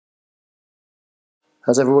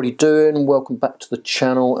How's everybody doing? Welcome back to the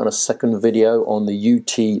channel and a second video on the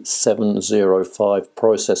UT705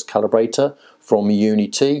 Process Calibrator from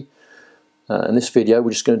Uni-T. In this video we're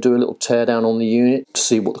just going to do a little teardown on the unit to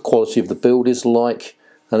see what the quality of the build is like,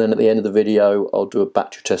 and then at the end of the video I'll do a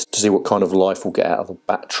battery test to see what kind of life we'll get out of the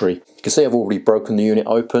battery. You can see I've already broken the unit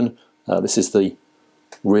open. This is the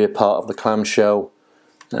rear part of the clamshell,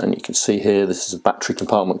 and you can see here this is a battery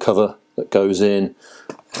compartment cover that goes in.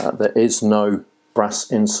 There is no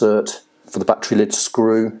brass insert for the battery lid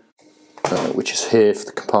screw, which is here for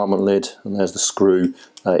the compartment lid, and there's the screw.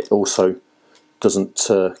 It also doesn't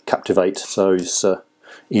captivate, so it's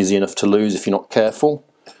easy enough to lose if you're not careful.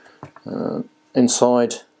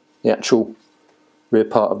 Inside the actual rear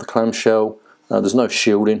part of the clamshell, there's no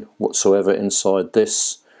shielding whatsoever inside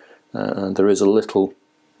this, and there is a little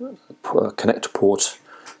connector port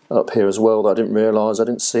up here as well that I didn't realise. I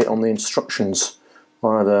didn't see it on the instructions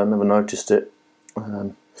either, I never noticed it.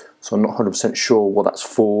 So I'm not 100% sure what that's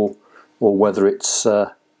for, or whether it's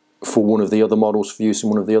for one of the other models, for use in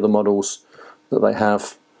one of the other models that they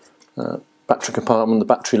have. Battery compartment, the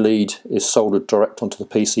battery lead is soldered direct onto the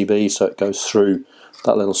PCB, so it goes through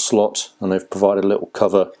that little slot, and they've provided a little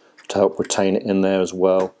cover to help retain it in there as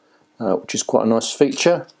well, which is quite a nice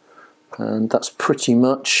feature. And that's pretty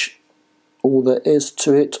much all there is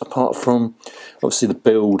to it, apart from obviously the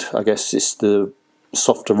build. I guess it's the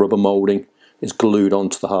softer rubber moulding is glued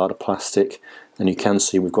onto the harder plastic, and you can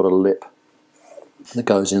see we've got a lip that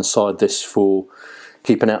goes inside this for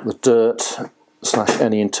keeping out the dirt /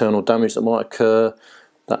 any internal damage that might occur.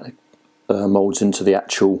 That moulds into the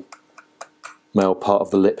actual male part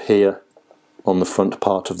of the lip here on the front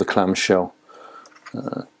part of the clamshell.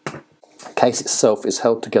 The case itself is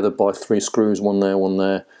held together by 3 screws, one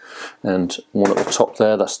there, and one at the top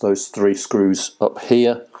there. That's those 3 screws up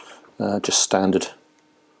here, just standard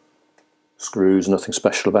screws, nothing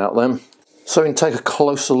special about them. So we can take a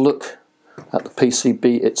closer look at the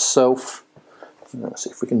PCB itself. Let's see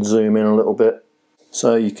if we can zoom in a little bit.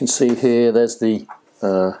 So you can see here there's the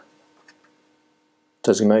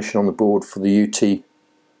designation on the board for the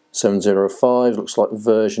UT705. Looks like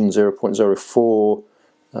version 0.04,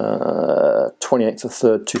 28th of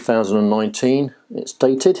 3rd 2019 it's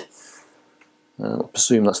dated. I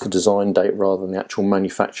presume that's the design date rather than the actual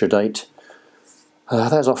manufacture date.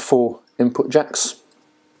 There's our 4 input jacks.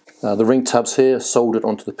 The ring tabs here are soldered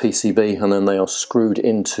onto the PCB, and then they are screwed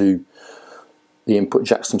into the input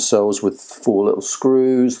jacks themselves with 4 little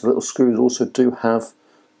screws. The little screws also do have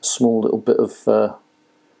a small little bit of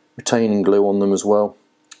retaining glue on them as well,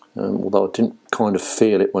 although I didn't kind of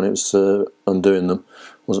feel it when it was undoing them.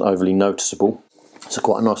 It wasn't overly noticeable. It's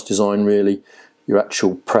quite a nice design really. Your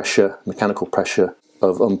actual pressure, mechanical pressure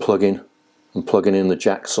of unplugging and plugging in the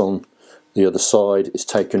jacks on the other side is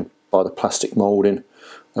taken by the plastic moulding,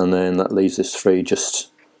 and then that leaves this 3 just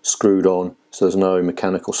screwed on, so there's no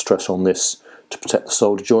mechanical stress on this to protect the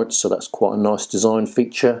solder joints. So that's quite a nice design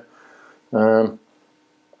feature.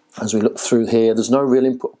 As we look through here, there's no real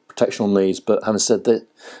input protection on these, but having said that,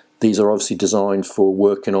 these are obviously designed for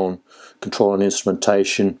working on control and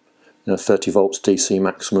instrumentation, 30 volts DC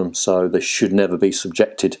maximum, so they should never be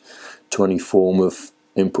subjected to any form of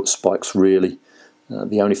input spikes really.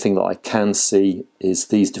 The only thing that I can see is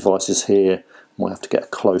these devices here. I might have to get a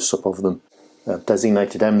close-up of them.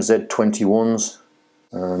 Designated MZ21s,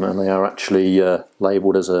 and they are actually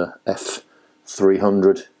labelled as a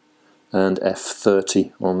F300 and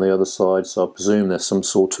F30 on the other side, so I presume there's some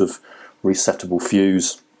sort of resettable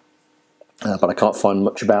fuse, but I can't find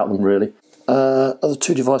much about them really. Other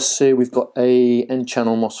 2 devices here, we've got a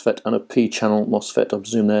N-channel MOSFET and a P-channel MOSFET. I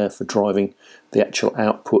presume they're for driving the actual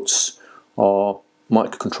outputs. Our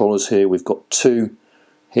microcontrollers here, we've got 2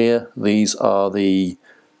 here. These are the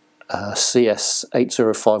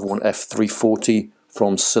CS8051F340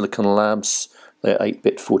 from Silicon Labs. They're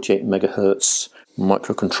 8-bit 48 MHz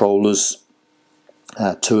microcontrollers,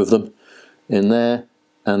 2 of them in there,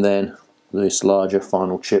 and then this larger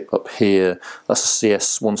final chip up here. That's a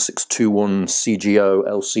CS1621 CGO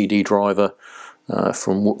LCD driver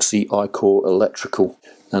from Wuxi iCore Electrical.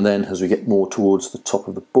 And then as we get more towards the top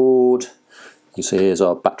of the board, you see here's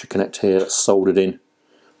our battery connector here that's soldered in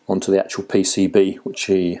onto the actual PCB, which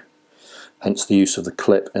hence the use of the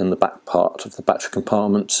clip in the back part of the battery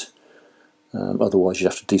compartment. Otherwise you'd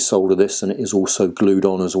have to desolder this, and it is also glued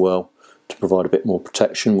on as well to provide a bit more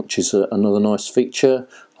protection, which is another nice feature.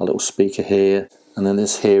 A little speaker here, and then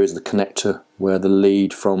this here is the connector where the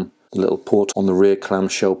lead from the little port on the rear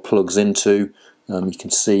clamshell plugs into. You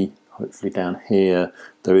can see hopefully down here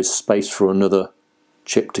there is space for another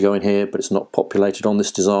chip to go in here, but it's not populated on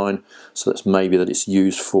this design, so that's maybe that it's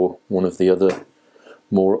used for one of the other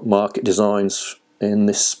more market designs in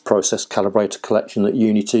this process calibrator collection that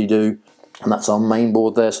Uni-T do. And that's our main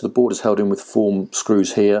board there. So the board is held in with 4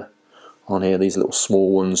 screws here. On here, these little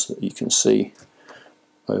small ones that you can see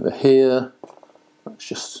over here. That's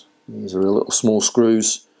just, these are little small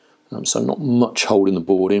screws. So not much holding the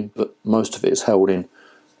board in, but most of it is held in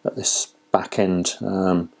at this back end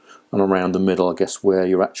and around the middle, I guess, where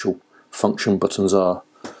your actual function buttons are.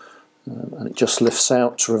 And it just lifts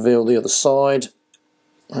out to reveal the other side.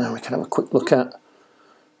 And we can have a quick look at.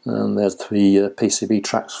 And there's the PCB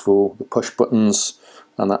tracks for the push buttons,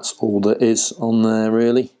 and that's all there is on there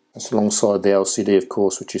really. That's alongside the LCD, of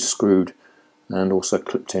course, which is screwed and also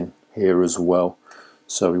clipped in here as well.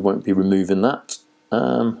 So we won't be removing that.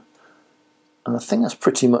 And I think that's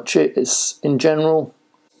pretty much it. It's, in general,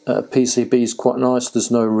 PCB is quite nice. There's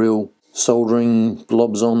no real soldering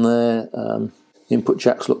blobs on there. Input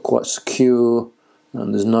jacks look quite secure,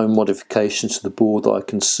 and there's no modifications to the board that I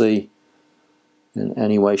can see in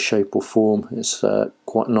any way, shape or form. It's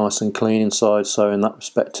quite nice and clean inside, so in that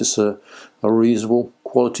respect it's a reasonable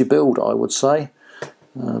quality build, I would say.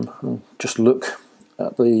 Just look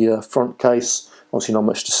at the front case, obviously not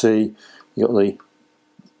much to see. You've got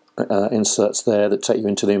the inserts there that take you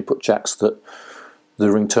into the input jacks that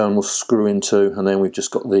the ring terminal will screw into, and then we've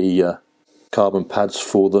just got the carbon pads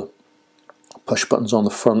for the push buttons on the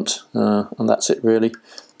front, and that's it really.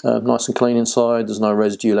 Nice and clean inside, there's no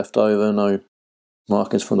residue left over, no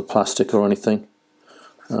markings from the plastic or anything.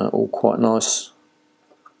 All quite nice.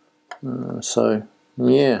 So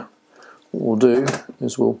yeah, what we'll do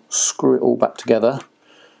is we'll screw it all back together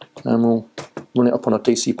and we'll run it up on a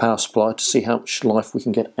DC power supply to see how much life we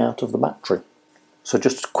can get out of the battery. So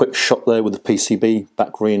just a quick shot there with the PCB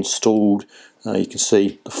back reinstalled. You can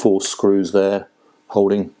see the 4 screws there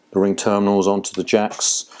holding the ring terminals onto the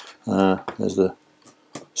jacks. There's the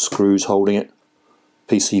screws holding it.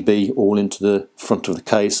 PCB all into the front of the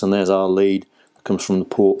case, and there's our lead that comes from the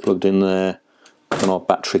port plugged in there, and our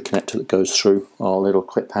battery connector that goes through our little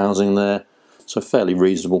clip housing there. So fairly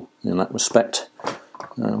reasonable in that respect.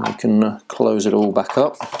 We can close it all back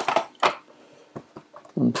up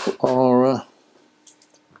and put our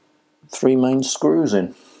 3 main screws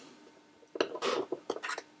in.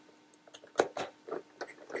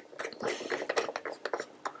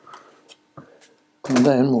 And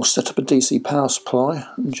then we'll set up a DC power supply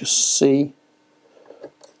and just see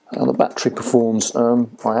how the battery performs. I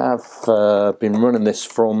have been running this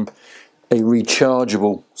from a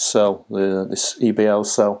rechargeable cell, this EBL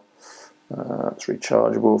cell. It's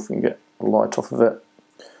rechargeable if we can get the light off of it.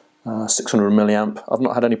 600 milliamp. I've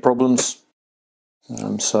not had any problems,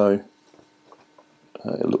 so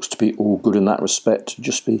it looks to be all good in that respect.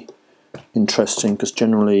 Just be interesting because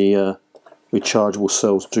generally rechargeable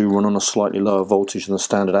cells do run on a slightly lower voltage than the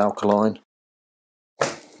standard alkaline.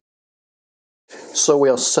 So we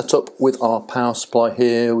are set up with our power supply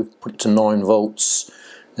here. We've put it to 9 volts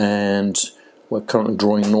and we're currently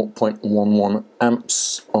drawing 0.11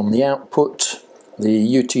 amps on the output.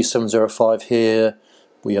 The UT705 here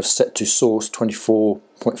we have set to source 24.5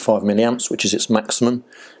 milliamps, which is its maximum.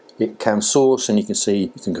 It can source, and you can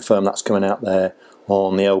see, you can confirm that's coming out there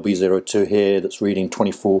on the LB02 here, that's reading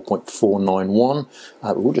 24.491.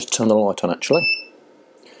 We'll just turn the light on actually.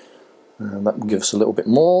 That will give us a little bit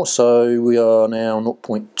more, so we are now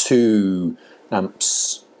 0.2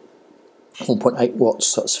 amps, 1.8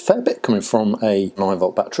 watts. That's a fair bit coming from a 9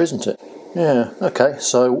 volt battery, isn't it? Yeah, okay,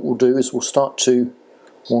 so what we'll do is we'll start to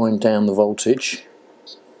wind down the voltage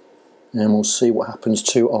and we'll see what happens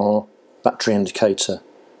to our battery indicator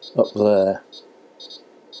up there.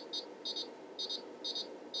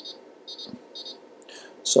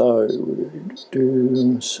 So we'll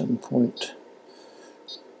do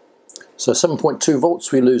 7.2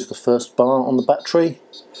 volts, we lose the first bar on the battery.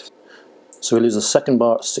 So we lose the second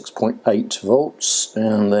bar at 6.8 volts,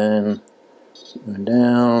 and then going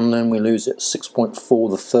down, then we lose it at 6.4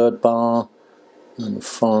 the third bar, and the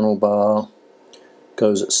final bar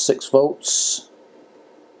goes at 6 volts.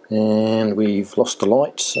 And we've lost the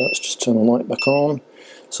light, so let's just turn the light back on.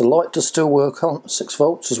 So the light does still work on 6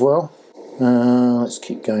 volts as well. Let's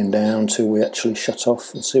keep going down till we actually shut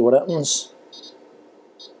off and see what happens.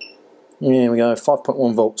 Here we go,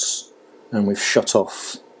 5.1 volts, and we've shut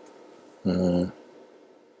off.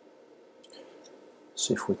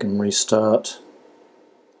 See if we can restart.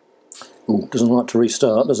 Ooh, doesn't like to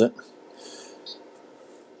restart, does it?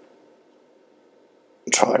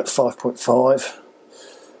 Try it at 5.5.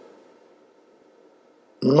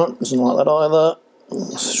 No, doesn't like that either.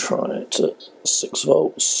 Let's try it at 6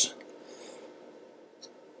 volts.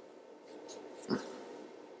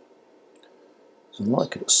 Doesn't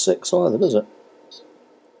like it at 6 either, does it?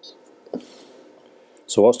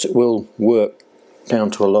 So whilst it will work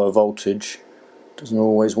down to a lower voltage, it doesn't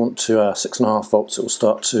always want to. 6.5 volts, it will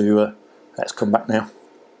start to, let's come back now.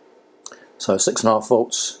 So 6.5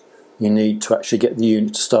 volts you need to actually get the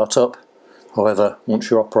unit to start up. However, once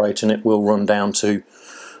you're operating, it will run down to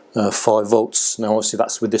 5 volts. Now obviously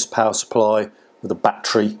that's with this power supply. With a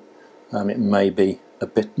battery, it may be a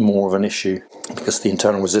bit more of an issue because the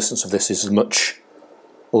internal resistance of this is much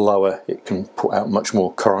lower. It can put out much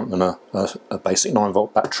more current than a basic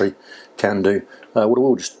 9-volt battery can do. What I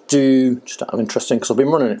will just do, just out of interest, because I've been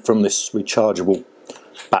running it from this rechargeable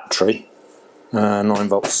battery,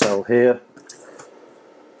 9-volt cell here,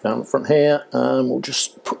 down the front here, and we'll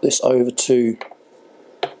just put this over to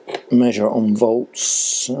measure on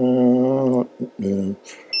volts. There.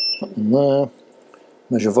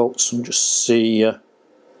 Measure volts and just see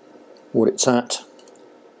what it's at.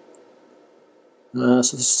 So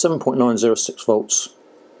this is 7.906 volts.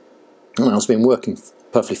 And it's been working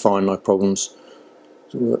perfectly fine, no problems.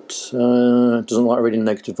 But it doesn't like reading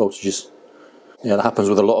negative voltages. Yeah, that happens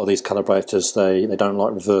with a lot of these calibrators. They don't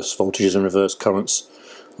like reverse voltages and reverse currents.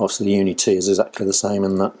 Obviously the Uni-T is exactly the same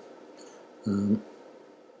in that.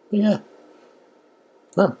 Yeah.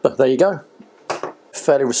 No, but there you go.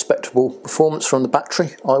 Fairly respectable performance from the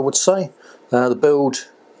battery, I would say. The build,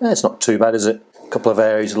 it's not too bad, is it? A couple of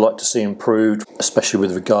areas I'd like to see improved, especially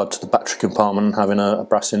with regard to the battery compartment, having a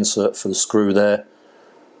brass insert for the screw there,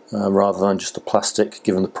 rather than just a plastic,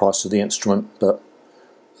 given the price of the instrument. But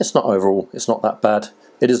it's not overall, it's not that bad.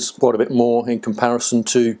 It is quite a bit more in comparison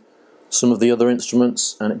to some of the other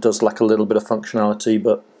instruments, and it does lack a little bit of functionality,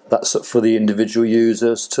 but that's up for the individual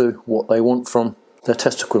users to what they want from their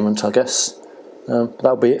test equipment, I guess.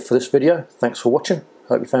 That'll be it for this video. Thanks for watching.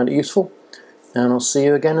 Hope you found it useful, and I'll see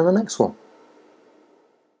you again in the next one.